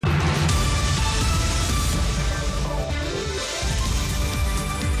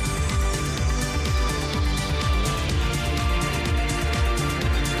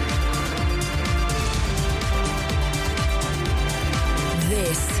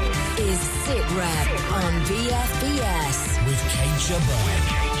Greb on BFBS with Kate Chabot.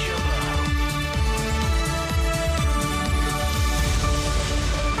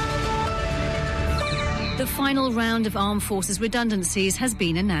 The final round of Armed Forces redundancies has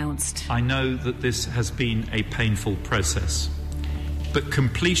been announced. I know that this has been a painful process, but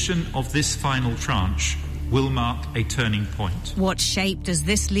completion of this final tranche will mark a turning point. What shape does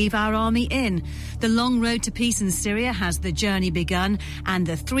this leave our army in? The long road to peace in Syria has the journey begun, and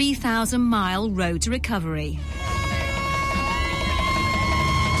the 3,000-mile road to recovery.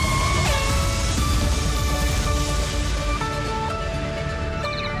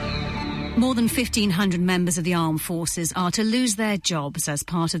 More than 1,500 members of the armed forces are to lose their jobs as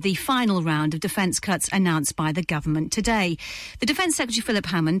part of the final round of defence cuts announced by the government today. The Defence Secretary Philip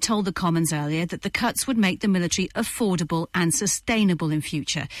Hammond told the Commons earlier that the cuts would make the military affordable and sustainable in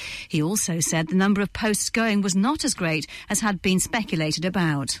future. He also said the number of posts going was not as great as had been speculated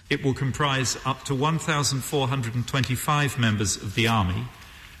about. It will comprise up to 1,425 members of the Army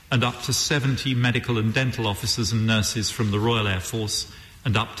and up to 70 medical and dental officers and nurses from the Royal Air Force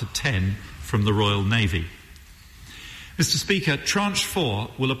and up to 10 from the Royal Navy. Mr. Speaker, Tranche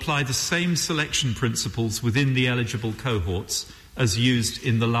 4 will apply the same selection principles within the eligible cohorts as used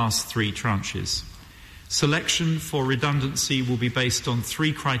in the last three tranches. Selection for redundancy will be based on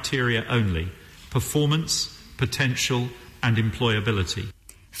three criteria only: performance, potential and employability.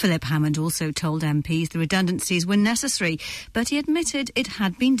 Philip Hammond also told MPs the redundancies were necessary, but he admitted it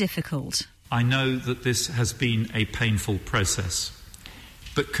had been difficult. I know that this has been a painful process,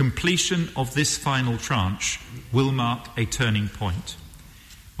 but completion of this final tranche will mark a turning point.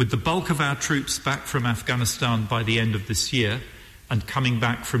 With the bulk of our troops back from Afghanistan by the end of this year and coming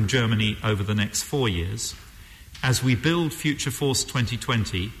back from Germany over the next 4 years, as we build Future Force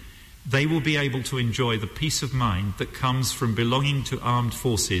 2020, they will be able to enjoy the peace of mind that comes from belonging to armed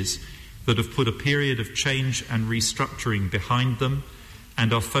forces that have put a period of change and restructuring behind them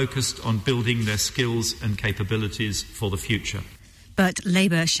and are focused on building their skills and capabilities for the future. But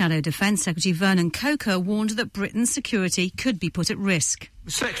Labour Shadow Defence Secretary Vernon Coker warned that Britain's security could be put at risk.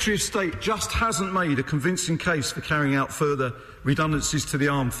 The Secretary of State just hasn't made a convincing case for carrying out further redundancies to the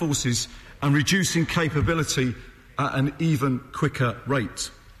armed forces and reducing capability at an even quicker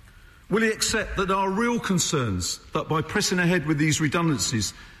rate. Will he accept that there are real concerns that by pressing ahead with these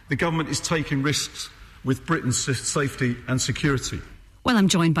redundancies, the government is taking risks with Britain's safety and security? Well, I'm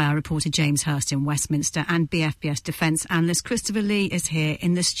joined by our reporter James Hurst in Westminster, and BFBS Defence analyst Christopher Lee is here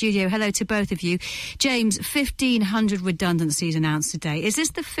in the studio. Hello to both of you. James, 1,500 redundancies announced today. Is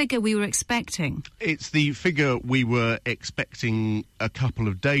this the figure we were expecting? It's the figure we were expecting a couple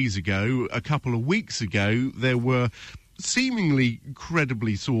of days ago. A couple of weeks ago, there were seemingly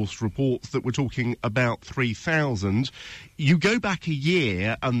credibly sourced reports that were talking about 3,000. You go back a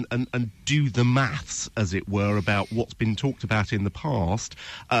year and do the maths, as it were, about what's been talked about in the past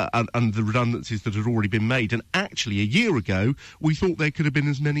and the redundancies that had already been made. And actually, a year ago, we thought there could have been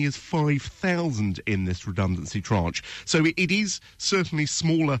as many as 5,000 in this redundancy tranche. So it is certainly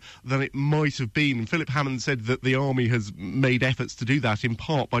smaller than it might have been. And Philip Hammond said that the Army has made efforts to do that, in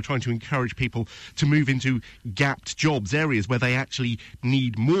part by trying to encourage people to move into gapped jobs, areas where they actually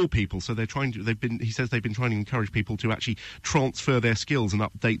need more people. So he says they've been trying to encourage people to actually transfer their skills and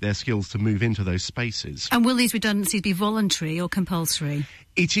update their skills to move into those spaces. And will these redundancies be voluntary or compulsory?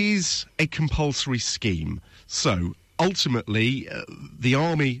 It is a compulsory scheme. So ultimately, the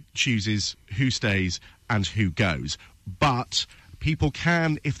Army chooses who stays and who goes. But people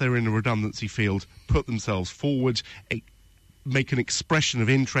can, if they're in a redundancy field, put themselves forward, make an expression of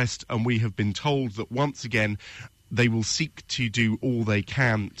interest, and we have been told that once again they will seek to do all they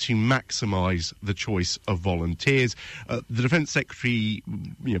can to maximise the choice of volunteers. The Defence Secretary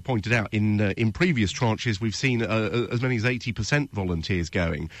pointed out in previous tranches we've seen as many as 80% volunteers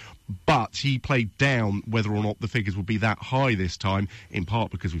going. But he played down whether or not the figures would be that high this time, in part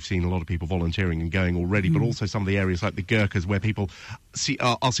because we've seen a lot of people volunteering and going already, but also some of the areas like the Gurkhas where people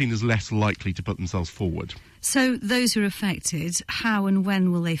are seen as less likely to put themselves forward. So those who are affected, how and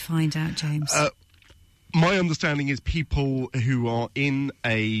when will they find out, James? My understanding is people who are in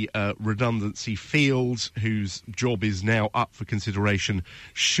a redundancy field, whose job is now up for consideration,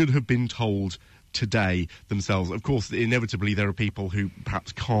 should have been told today themselves. Of course, inevitably there are people who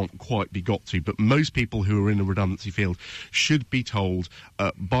perhaps can't quite be got to, but most people who are in a redundancy field should be told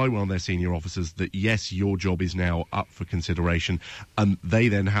by one of their senior officers that yes, your job is now up for consideration, and they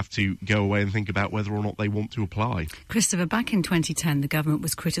then have to go away and think about whether or not they want to apply. Christopher, back in 2010 the government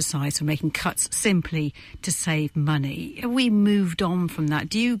was criticised for making cuts simply to save money. Have we moved on from that?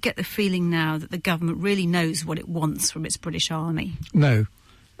 Do you get the feeling now that the government really knows what it wants from its British Army? No.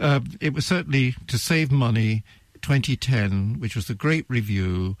 It was certainly to save money. 2010, which was the Great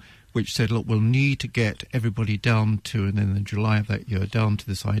Review, which said, look, we'll need to get everybody down to, and then in July of that year, down to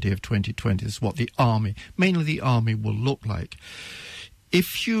this idea of 2020. This is what the army, mainly the army, will look like.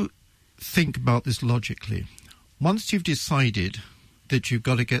 If you think about this logically, once you've decided that you've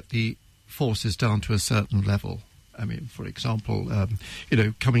got to get the forces down to a certain level, I mean, for example,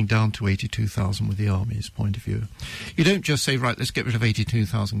 coming down to 82,000 with the army's point of view, you don't just say, right, let's get rid of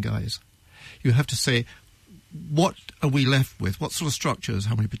 82,000 guys. You have to say, what are we left with? What sort of structures?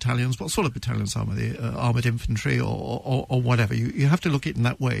 How many battalions? What sort of battalions are they? Armoured infantry or whatever. You have to look at it in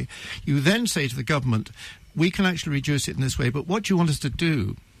that way. You then say to the government, we can actually reduce it in this way, but what do you want us to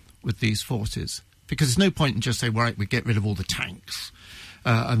do with these forces? Because there's no point in just saying, right, we get rid of all the tanks.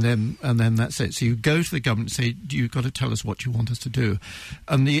 And then that's it. So you go to the government and say, you've got to tell us what you want us to do.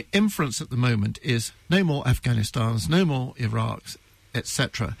 And the inference at the moment is no more Afghanistans, no more Iraqs,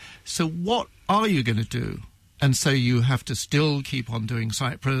 etc. So what are you going to do? And so you have to still keep on doing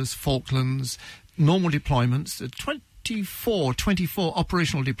Cyprus, Falklands, normal deployments, 24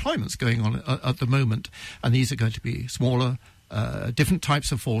 operational deployments going on at the moment. And these are going to be smaller, different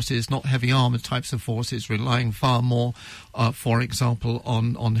types of forces, not heavy armoured types of forces, relying far more, for example,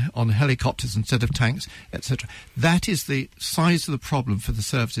 on helicopters instead of tanks, etc. That is the size of the problem for the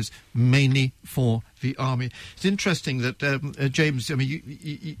services, mainly for the army. It's interesting that, James, I mean,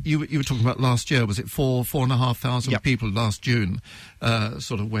 you were talking about last year, was it 4,500 Yep. people last June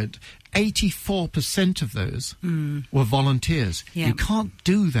sort of went. 84% of those were volunteers. Yeah. You can't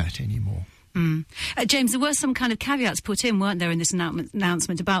do that anymore. James, there were some kind of caveats put in, weren't there, in this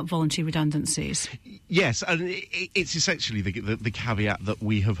announcement about voluntary redundancies? Yes, and it's essentially the caveat that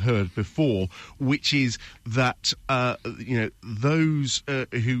we have heard before, which is that those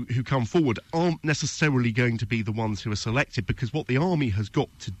who come forward aren't necessarily going to be the ones who are selected, because what the army has got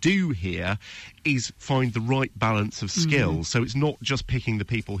to do here is find the right balance of skills. So it's not just picking the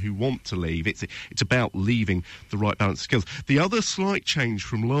people who want to leave; it's about leaving the right balance of skills. The other slight change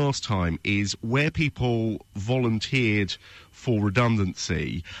from last time is where people volunteered for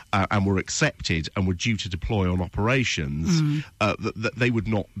redundancy and were accepted and were due to deploy on operations, that they would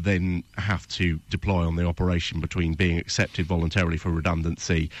not then have to deploy on the operation between being accepted voluntarily for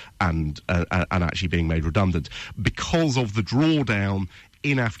redundancy and actually being made redundant. Because of the drawdown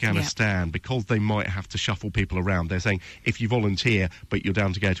in Afghanistan, because they might have to shuffle people around, they're saying if you volunteer but you're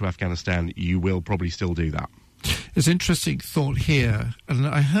down to go to Afghanistan, you will probably still do that. There's an interesting thought here, and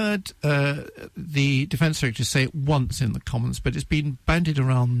I heard the Defence Secretary say it once in the Commons, but it's been bandied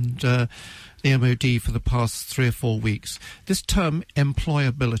around the MOD for the past 3 or 4 weeks. This term,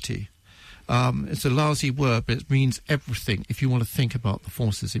 employability, it's a lousy word, but it means everything if you want to think about the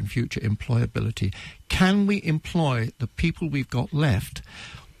forces in future. Employability. Can we employ the people we've got left?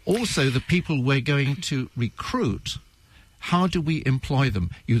 Also, the people we're going to recruit. How do we employ them?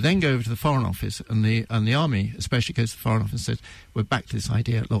 You then go over to the Foreign Office, and the army especially goes to the Foreign Office and says, we're back to this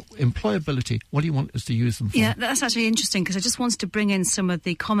idea, look, employability, what do you want us to use them for? Yeah, that's actually interesting, because I just wanted to bring in some of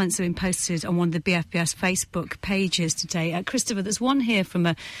the comments that have been posted on one of the BFBS Facebook pages today. Christopher, there's one here from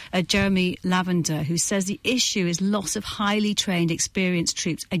a Jeremy Lavender, who says the issue is loss of highly trained, experienced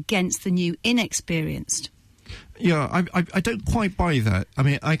troops against the new inexperienced. Yeah, I don't quite buy that. I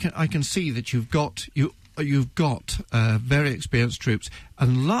mean, I can see that you've got very experienced troops,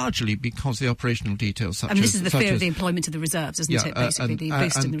 and largely because the operational details such as... this is the fear of the employment of the reserves, isn't it, basically, the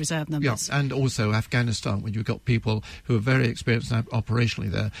boost in the reserve numbers. Yeah, and also Afghanistan, when you've got people who are very experienced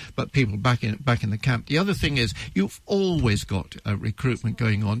operationally there, but people back in the camp. The other thing is, you've always got recruitment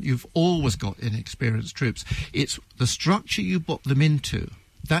going on. You've always got inexperienced troops. It's the structure you put them into.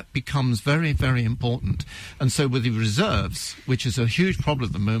 That becomes very, very important. And so with the reserves, which is a huge problem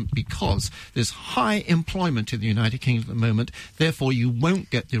at the moment because there's high employment in the United Kingdom at the moment, therefore you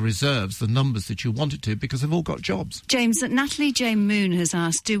won't get the reserves, the numbers that you wanted to, because they've all got jobs. James, Natalie Jane Moon has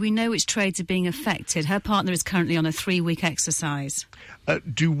asked, do we know which trades are being affected? Her partner is currently on a 3-week exercise.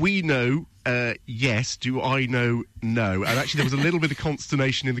 Do we know? Yes. Do I know? No. And actually there was a little bit of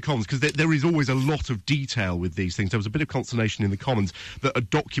consternation in the Commons, because there is always a lot of detail with these things. There was a bit of consternation in the Commons that a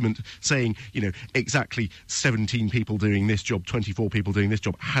document saying, exactly 17 people doing this job, 24 people doing this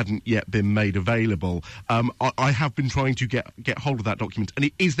job, hadn't yet been made available. I have been trying to get hold of that document, and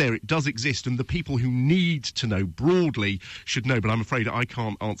it is there, it does exist, and the people who need to know broadly should know, but I'm afraid I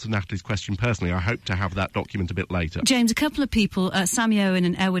can't answer Natalie's question personally. I hope to have that document a bit later. James, a couple of people, Sam Sammy Owen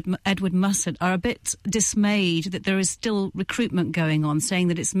and Edward Mussett are a bit dismayed that there is still recruitment going on, saying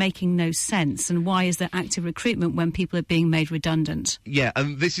that it's making no sense. And why is there active recruitment when people are being made redundant? Yeah,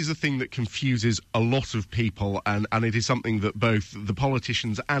 and this is a thing that confuses a lot of people, and it is something that both the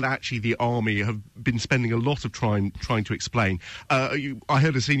politicians and actually the army have been spending a lot of time trying to explain. I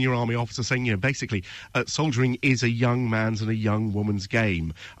heard a senior army officer saying, basically, soldiering is a young man's and a young woman's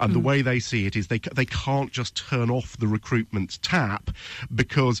game. And the way they see it is they can't just turn off the recruitment tap,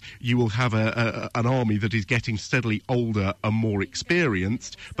 because you will have an army that is getting steadily older and more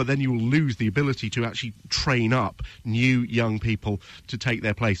experienced, but then you will lose the ability to actually train up new young people to take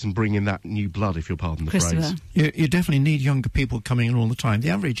their place and bring in that new blood, if you'll pardon the phrase. You definitely need younger people coming in all the time.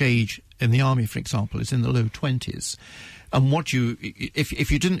 The average age in the army, for example, is in the low 20s. And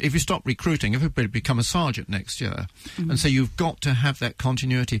if you stop recruiting, everybody become a sergeant next year. And so you've got to have that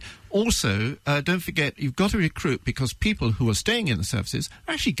continuity. Also, don't forget, you've got to recruit because people who are staying in the services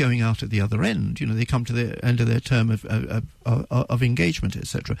are actually going out at the other end. They come to the end of their term of engagement,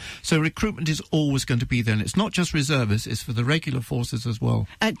 etc. So recruitment is always going to be there. And it's not just reservists, it's for the regular forces as well.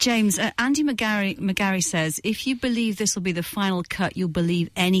 James, Andy McGarry says, if you believe this will be the final cut, you'll believe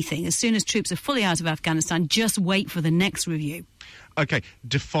anything. As soon as troops are fully out of Afghanistan, just wait for the next review. OK,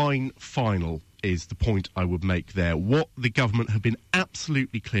 define final is the point I would make there. What the government have been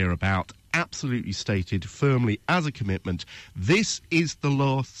absolutely clear about, absolutely stated firmly as a commitment, this is the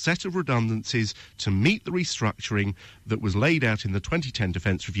last set of redundancies to meet the restructuring that was laid out in the 2010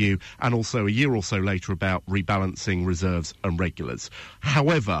 Defence Review, and also a year or so later about rebalancing reserves and regulars.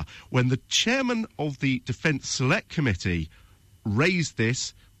 However, when the chairman of the Defence Select Committee raised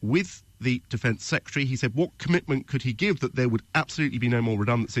this with the Defence Secretary, he said what commitment could he give that there would absolutely be no more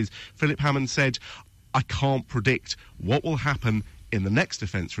redundancies. Philip Hammond said, I can't predict what will happen in the next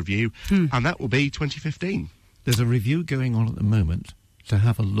Defence Review, and that will be 2015. There's a review going on at the moment to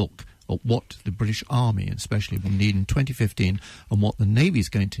have a look at what the British Army especially will need in 2015 and what the Navy's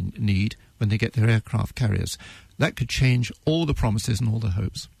going to need when they get their aircraft carriers. That could change all the promises and all the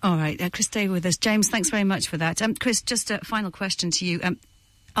hopes. All right, Chris, stay with us. James, thanks very much for that. Chris, just a final question to you.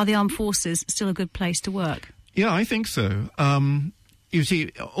 Are the armed forces still a good place to work? Yeah, I think so. You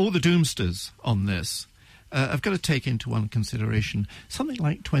see, all the doomsters on this have got to take into one consideration something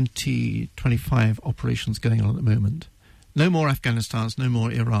like 25 operations going on at the moment. No more Afghanistans, no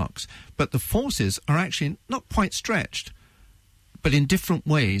more Iraqs. But the forces are actually not quite stretched. But in different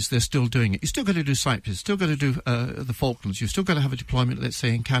ways, they're still doing it. You've still got to do Cyprus, you've still got to do the Falklands, you've still got to have a deployment, let's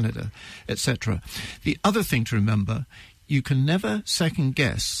say, in Canada, etc. The other thing to remember, you can never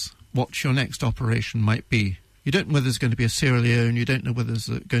second-guess what your next operation might be. You don't know whether there's going to be a Sierra Leone, you don't know whether there's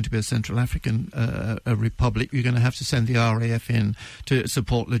going to be a Central African Republic. You're going to have to send the RAF in to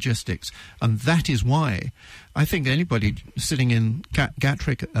support logistics. And that is why I think anybody sitting in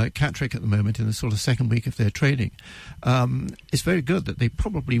Catterick at the moment in the sort of second week of their training, it's very good that they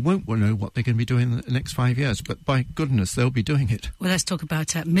probably won't know what they're going to be doing in the next 5 years, but by goodness, they'll be doing it. Well, let's talk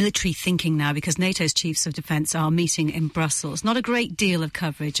about military thinking now, because NATO's chiefs of defence are meeting in Brussels. Not a great deal of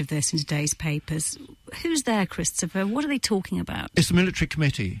coverage of this in today's papers. Who's there, Christopher? What are they talking about? It's the military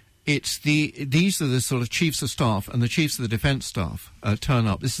committee. These are the sort of chiefs of staff and the chiefs of the defence staff turn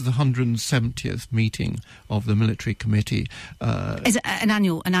up. This is the 170th meeting of the military committee. Is it an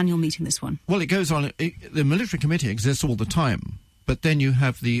annual meeting, this one? Well, it goes on. The military committee exists all the time, but then you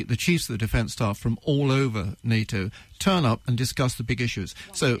have the chiefs of the defence staff from all over NATO turn up and discuss the big issues.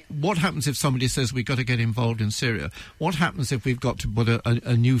 So what happens if somebody says we've got to get involved in Syria? What happens if we've got to put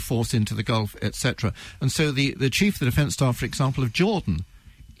a new force into the Gulf, etc.? And so the chief of the defence staff, for example, of Jordan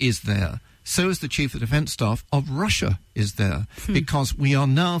is there. So is the chief of the defence staff of Russia is there, because we are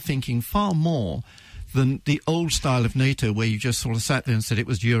now thinking far more than the old style of NATO where you just sort of sat there and said it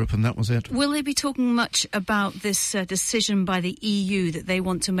was Europe and that was it. Will they be talking much about this decision by the EU that they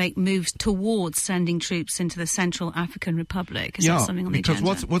want to make moves towards sending troops into the Central African Republic? Is that something on the agenda?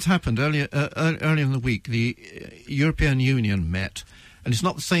 Because what's happened earlier in the week, the European Union met. And it's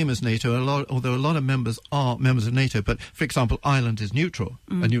not the same as NATO, although a lot of members are members of NATO. But, for example, Ireland is neutral,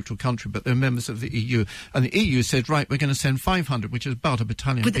 a neutral country, but they're members of the EU. And the EU said, right, we're going to send 500, which is about a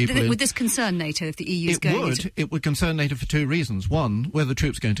battalion of people in. Would this concern NATO if the EU is going to? It would concern NATO for two reasons. One, where the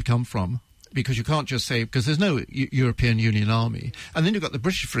troops are going to come from, because you can't just say, because there's no European Union army. And then you've got the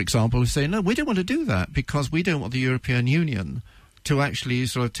British, for example, who say, no, we don't want to do that, because we don't want the European Union to actually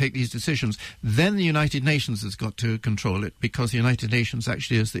sort of take these decisions. Then the United Nations has got to control it, because the United Nations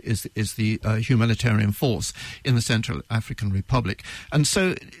actually is the humanitarian force in the Central African Republic. And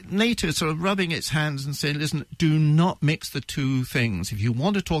so NATO is sort of rubbing its hands and saying, listen, do not mix the two things. If you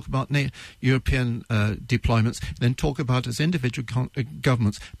want to talk about European deployments, then talk about it as individual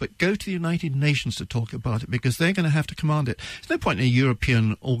governments, but go to the United Nations to talk about it, because they're going to have to command it. There's no point in a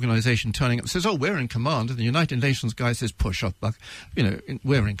European organisation turning up and says, oh, we're in command, and the United Nations guy says, push up, Buck. You know,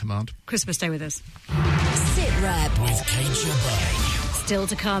 we're in command. Christopher, stay with us. Sit Rep with Kate Shabbat. Still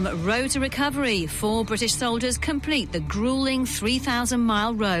to come, road to recovery. 4 British soldiers complete the gruelling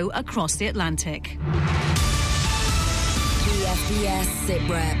 3,000-mile row across the Atlantic. BFBS Sit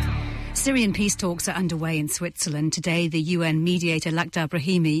Rep. Syrian peace talks are underway in Switzerland. Today, the UN mediator Lakhdar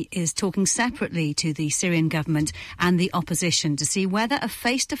Brahimi is talking separately to the Syrian government and the opposition to see whether a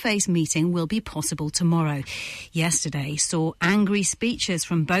face-to-face meeting will be possible tomorrow. Yesterday saw angry speeches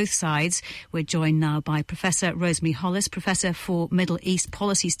from both sides. We're joined now by Professor Rosemary Hollis, Professor for Middle East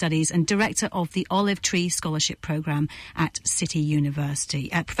Policy Studies and Director of the Olive Tree Scholarship Programme at City University.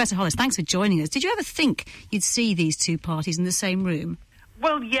 Professor Hollis, thanks for joining us. Did you ever think you'd see these two parties in the same room?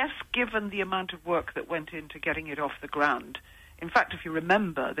 Well, yes, given the amount of work that went into getting it off the ground. In fact, if you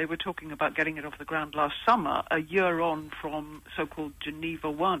remember, they were talking about getting it off the ground last summer, a year on from so-called Geneva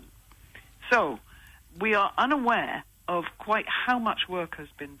 1. So, we are unaware of quite how much work has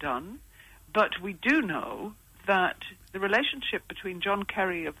been done, but we do know that the relationship between John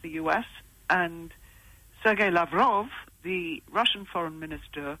Kerry of the US and Sergei Lavrov, the Russian foreign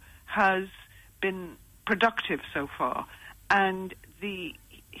minister, has been productive so far. And the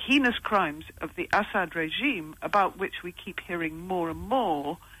heinous crimes of the Assad regime, about which we keep hearing more and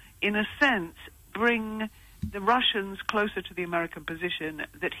more, in a sense, bring the Russians closer to the American position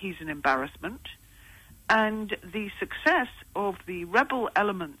that he's an embarrassment. And the success of the rebel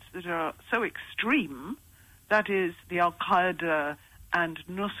elements that are so extreme, that is, the Al-Qaeda and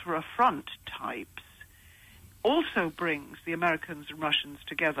Nusra Front types, also brings the Americans and Russians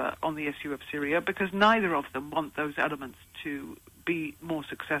together on the issue of Syria, because neither of them want those elements to be more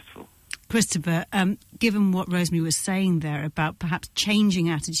successful. Christopher, given what Rosemary was saying there about perhaps changing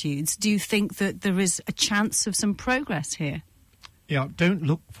attitudes, do you think that there is a chance of some progress here? Yeah, don't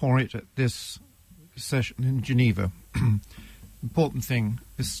look for it at this session in Geneva. Important thing,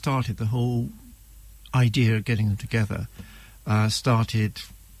 this started, the whole idea of getting them together started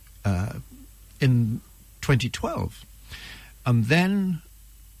in 2012. And then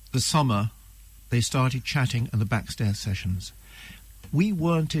the summer, they started chatting in the backstairs sessions. We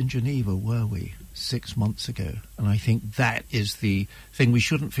weren't in Geneva, were we, 6 months ago? And I think that is the thing we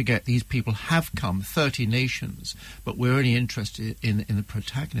shouldn't forget. These people have come, 30 nations, but we're only interested in the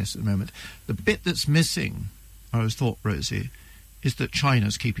protagonists at the moment. The bit that's missing, I always thought, Rosie, is that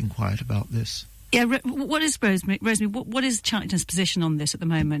China's keeping quiet about this. Yeah, what is, Rosemary, what is China's position on this at the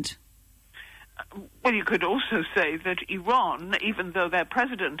moment? Well, you could also say that Iran, even though their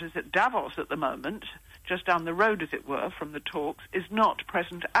president is at Davos at the moment, just down the road, as it were, from the talks, is not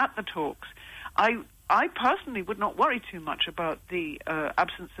present at the talks. I personally would not worry too much about the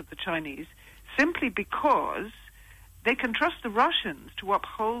absence of the Chinese, simply because they can trust the Russians to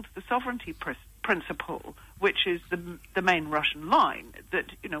uphold the sovereignty principle, which is the main Russian line, that,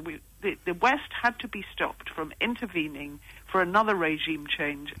 you know, the West had to be stopped from intervening for another regime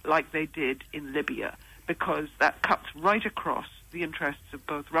change like they did in Libya, because that cuts right across the interests of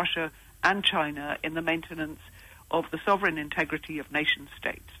both Russia and China in the maintenance of the sovereign integrity of nation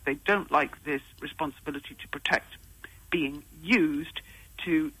states. They don't like this responsibility to protect being used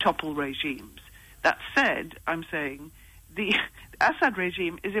to topple regimes. That said, I'm saying the Assad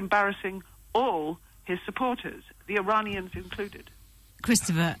regime is embarrassing all his supporters, the Iranians included.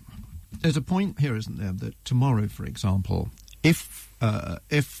 Christopher. There's a point here, isn't there, that tomorrow, for example, if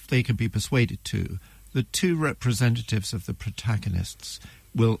they can be persuaded to, the two representatives of the protagonists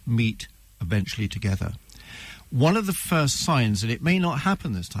will meet eventually together. One of the first signs, and it may not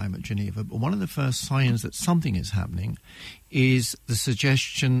happen this time at Geneva, but one of the first signs that something is happening is the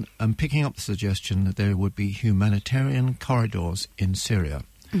suggestion, and picking up the suggestion, that there would be humanitarian corridors in Syria.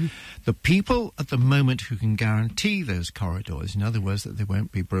 Mm-hmm. The people at the moment who can guarantee those corridors, in other words, that they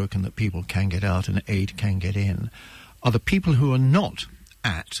won't be broken, that people can get out and aid can get in, are the people who are not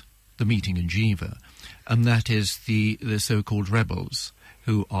at the meeting in Geneva, and that is the so-called rebels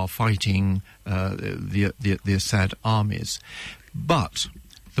who are fighting the Assad armies. But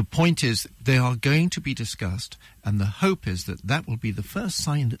the point is they are going to be discussed, and the hope is that that will be the first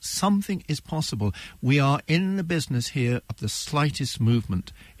sign that something is possible. We are in the business here of the slightest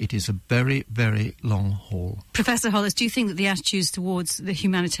movement. It is a very, very long haul. Professor Hollis, do you think that the attitudes towards the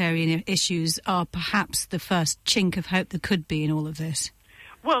humanitarian issues are perhaps the first chink of hope there could be in all of this?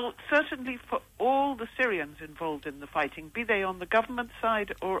 Well, certainly for all the Syrians involved in the fighting, be they on the government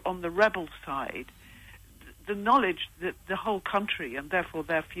side or on the rebel side, the knowledge that the whole country and therefore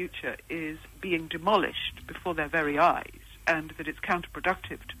their future is being demolished before their very eyes, and that it's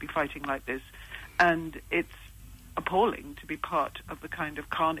counterproductive to be fighting like this, and it's appalling to be part of the kind of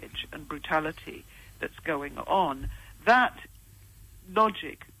carnage and brutality that's going on, that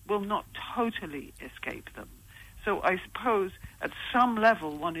logic will not totally escape them. So I suppose at some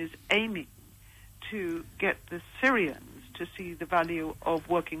level one is aiming to get the Syrians to see the value of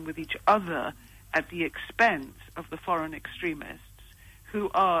working with each other at the expense of the foreign extremists, who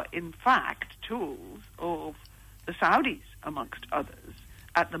are in fact tools of the Saudis, amongst others,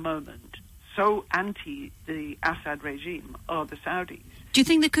 at the moment. So anti the Assad regime are the Saudis. Do you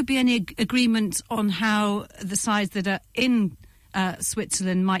think there could be any agreement on how the sides that are in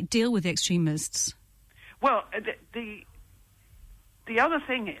Switzerland might deal with the extremists? Well, the other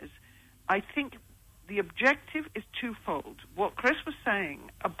thing is, I think the objective is twofold. What Chris was saying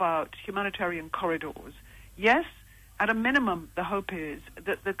about humanitarian corridors, yes, at a minimum, the hope is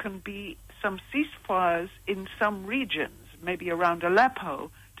that there can be some ceasefires in some regions, maybe around Aleppo,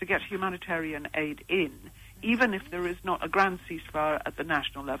 to get humanitarian aid in, even if there is not a grand ceasefire at the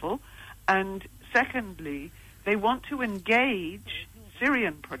national level. And secondly, they want to engage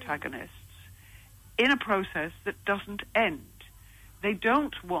Syrian protagonists in a process that doesn't end. They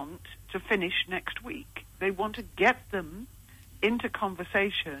don't want to finish next week. They want to get them into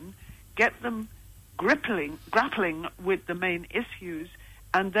conversation, get them grappling with the main issues,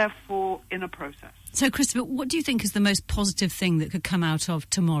 and therefore in a process. So, Christopher, what do you think is the most positive thing that could come out of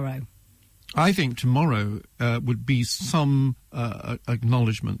tomorrow? I think tomorrow would be some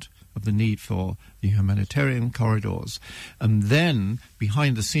acknowledgement of the need for the humanitarian corridors. And then,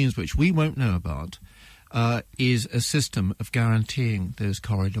 behind the scenes, which we won't know about, is a system of guaranteeing those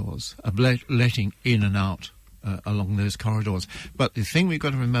corridors, of letting in and out along those corridors. But the thing we've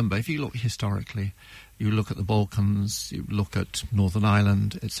got to remember, if you look historically, you look at the Balkans, you look at Northern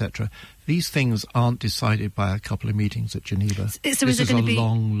Ireland, etc., these things aren't decided by a couple of meetings at Geneva. So this is a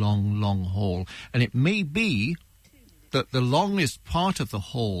long haul. And it may be that the longest part of the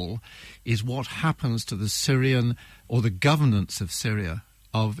haul is what happens to the Syrian or the governance of Syria.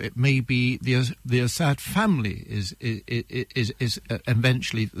 It may be the Assad family is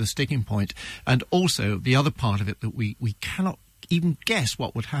eventually the sticking point, and also the other part of it that we cannot even guess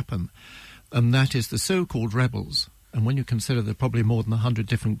what would happen, and that is the so-called rebels. And when you consider there are probably more than 100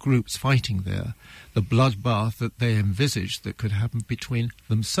 different groups fighting there, the bloodbath that they envisage that could happen between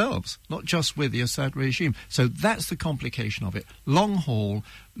themselves, not just with the Assad regime. So that's the complication of it. Long haul,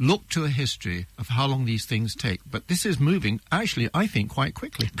 look to a history of how long these things take. But this is moving, actually, I think, quite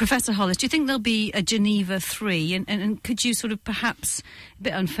quickly. Professor Hollis, do you think there'll be a Geneva 3? And could you sort of perhaps, a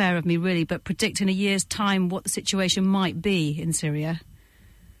bit unfair of me really, but predict in a year's time what the situation might be in Syria?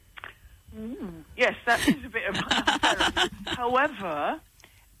 Yes, that is a bit of unfair. However,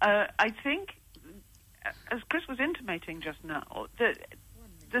 I think, as Chris was intimating just now, that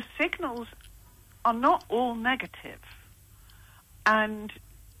the signals are not all negative. And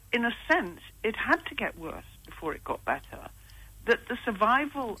in a sense, it had to get worse before it got better. That the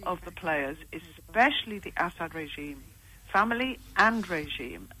survival of the players, especially the Assad regime, family and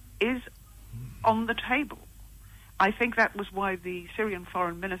regime, is on the table. I think that was why the Syrian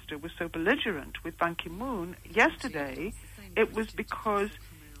foreign minister was so belligerent with Ban Ki-moon yesterday. It was because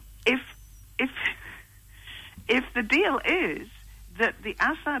if the deal is that the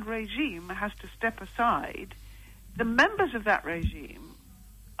Assad regime has to step aside, the members of that regime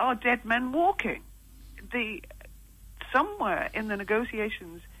are dead men walking. Somewhere in the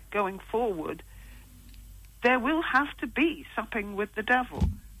negotiations going forward, there will have to be supping with the devil.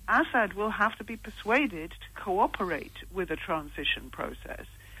 Assad will have to be persuaded to cooperate with a transition process.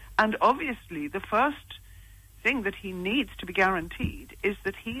 And obviously, the first thing that he needs to be guaranteed is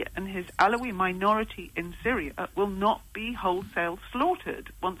that he and his Alawi minority in Syria will not be wholesale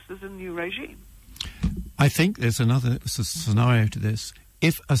slaughtered once there's a new regime. I think there's another scenario to this.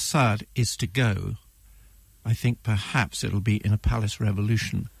 If Assad is to go, I think perhaps it'll be in a palace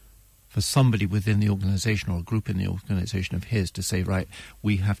revolution for somebody within the organisation or a group in the organisation of his to say, right,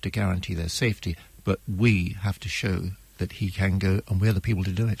 we have to guarantee their safety, but we have to show that he can go, and we're the people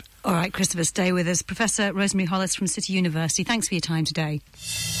to do it. All right, Christopher, stay with us. Professor Rosemary Hollis from City University, thanks for your time today.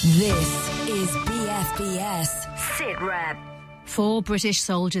 This is BFBS SITREP. 4 British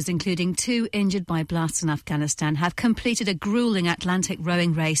soldiers, including 2 injured by blasts in Afghanistan, have completed a gruelling Atlantic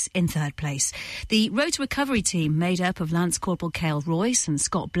rowing race in 3rd place. The road to recovery team, made up of Lance Corporal Cale Royce and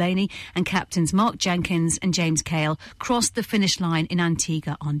Scott Blaney and captains Mark Jenkins and James Cale, crossed the finish line in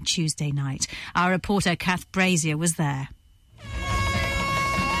Antigua on Tuesday night. Our reporter Kath Brazier was there.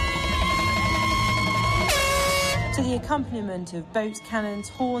 To the accompaniment of boats, cannons,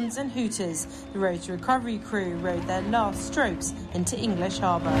 horns and hooters, the Road to Recovery crew rowed their last strokes into English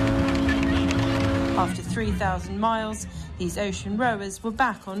Harbour. After 3,000 miles, these ocean rowers were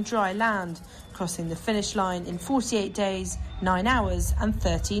back on dry land, crossing the finish line in 48 days, 9 hours and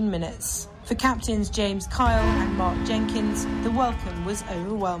 13 minutes. For captains James Kyle and Mark Jenkins, the welcome was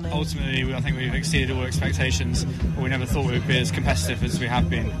overwhelming. Ultimately, I think we've exceeded all expectations, but we never thought we would be as competitive as we have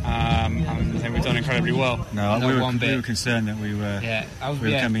been. And I think we've done incredibly well. No, we were concerned that we were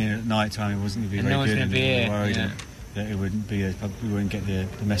coming in at night time. It wasn't going to be very good. And we were worried that it wouldn't be we wouldn't get the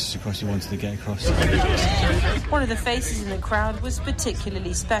message across we wanted to get across. One of the faces in the crowd was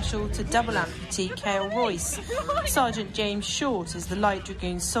particularly special to double amputee Cale Royce. Sergeant James Short is the Light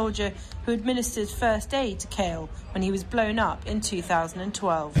Dragoons soldier who administered first aid to Cale when he was blown up in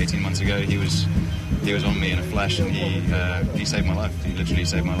 2012. 18 months ago he was on me in a flash, and he saved my life. He literally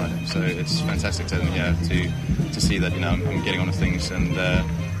saved my life. So it's fantastic to see that I'm getting on with things, and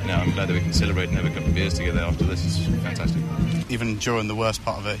I'm glad that we can celebrate and have a couple of beers together after this. It's fantastic. Even during the worst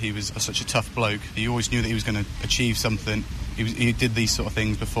part of it, he was such a tough bloke. He always knew that he was going to achieve something. He did these sort of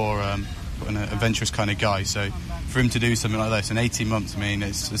things before, an adventurous kind of guy. So for him to do something like this in 18 months, I mean,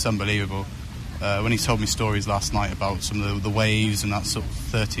 it's unbelievable. When he told me stories last night about some of the waves and that sort of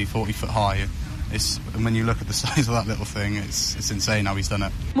 30, 40 foot high, and when you look at the size of that little thing, it's insane how he's done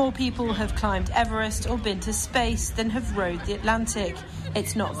it. More people have climbed Everest or been to space than have rowed the Atlantic.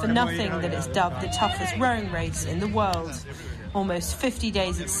 It's not for nothing that it's dubbed the toughest rowing race in the world. Almost 50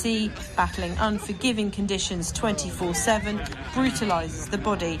 days at sea, battling unforgiving conditions 24/7, brutalises the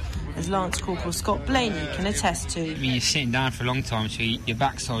body, as Lance Corporal Scott Blaney can attest to. I mean, you're sitting down for a long time, so your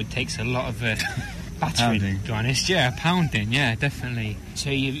backside takes a lot of battering, to be honest. Yeah, pounding, yeah, definitely.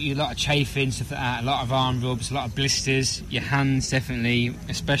 So you a lot of chafing, stuff like that, a lot of arm rubs, a lot of blisters, your hands definitely,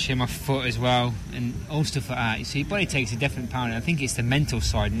 especially my foot as well, and all stuff like that. So your body takes a definite pounding. I think it's the mental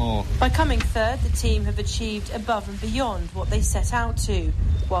side more. By coming third, the team have achieved above and beyond what they set out to.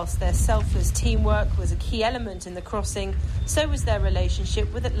 Whilst their selfless teamwork was a key element in the crossing, so was their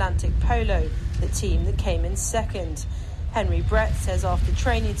relationship with Atlantic Polo, the team that came in second. Henry Brett says after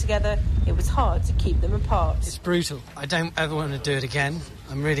training together, it was hard to keep them apart. It's brutal. I don't ever want to do it again.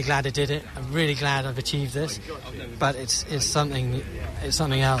 I'm really glad I did it. I'm really glad I've achieved this. But it's something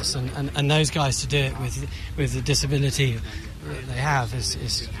else. And those guys to do it with the disability that they have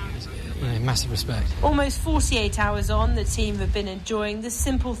is massive respect. Almost 48 hours on, the team have been enjoying the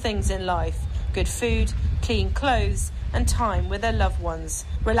simple things in life. Good food, clean clothes and time with their loved ones.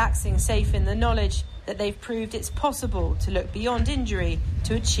 Relaxing safe in the knowledge that they've proved it's possible to look beyond injury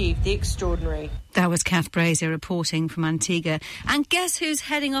to achieve the extraordinary. That was Kath Brazier reporting from Antigua. And guess who's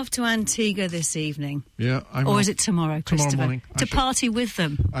heading off to Antigua this evening? Yeah, is it tomorrow, Christopher? Tomorrow morning. To party with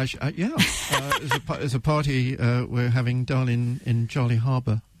them? There's a party we're having down in Jolly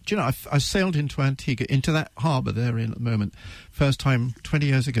Harbour. Do you know, I sailed into Antigua, into that harbour they're in at the moment, first time 20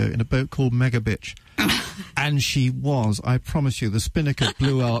 years ago in a boat called Mega Bitch. And she was, I promise you, the spinnaker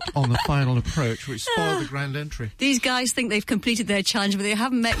blew out on the final approach, which spoiled the grand entry. These guys think they've completed their challenge, but they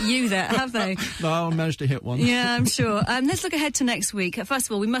haven't met you there, have they? No, I managed to hit one. Yeah, I'm sure. Let's look ahead to next week. First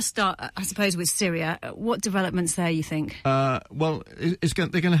of all, we must start, I suppose, with Syria. What developments there, you think? They're going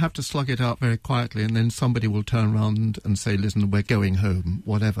to have to slug it out very quietly, and then somebody will turn around and say, listen, we're going home,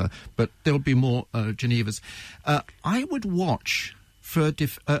 whatever. But there'll be more Genevas. I would watch for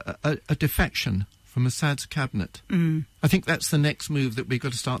a defection from Assad's cabinet. I think that's the next move that we've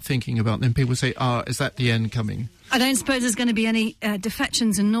got to start thinking about. And then people say, is that the end coming? I don't suppose there's going to be any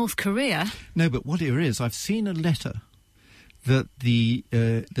defections in North Korea. No, but what there is, I've seen a letter that the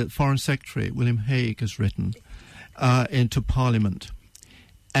Foreign Secretary, William Hague, has written into Parliament.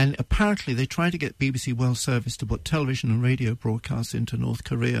 And apparently they try to get BBC World Service to put television and radio broadcasts into North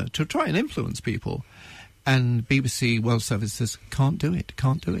Korea to try and influence people. And BBC World Service says, can't do it.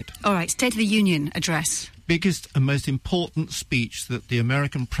 All right, State of the Union address. Biggest and most important speech that the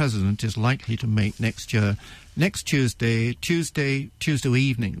American president is likely to make next year. Next Tuesday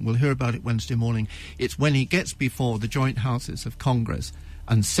evening. We'll hear about it Wednesday morning. It's when he gets before the joint houses of Congress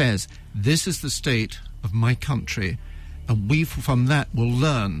and says, this is the state of my country. And we, from that, will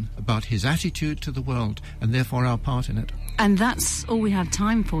learn about his attitude to the world and therefore our part in it. And that's all we have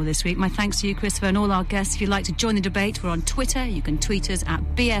time for this week. My thanks to you, Christopher, and all our guests. If you'd like to join the debate, we're on Twitter. You can tweet us at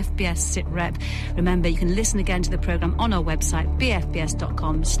BFBSSitRep. Remember, you can listen again to the programme on our website,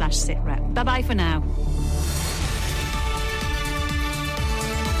 bfbs.com/sitrep. Bye-bye for now.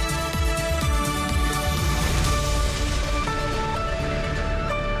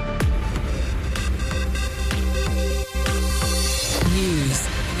 News,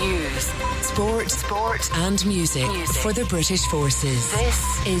 sport and music for the British Forces.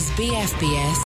 This is BFBS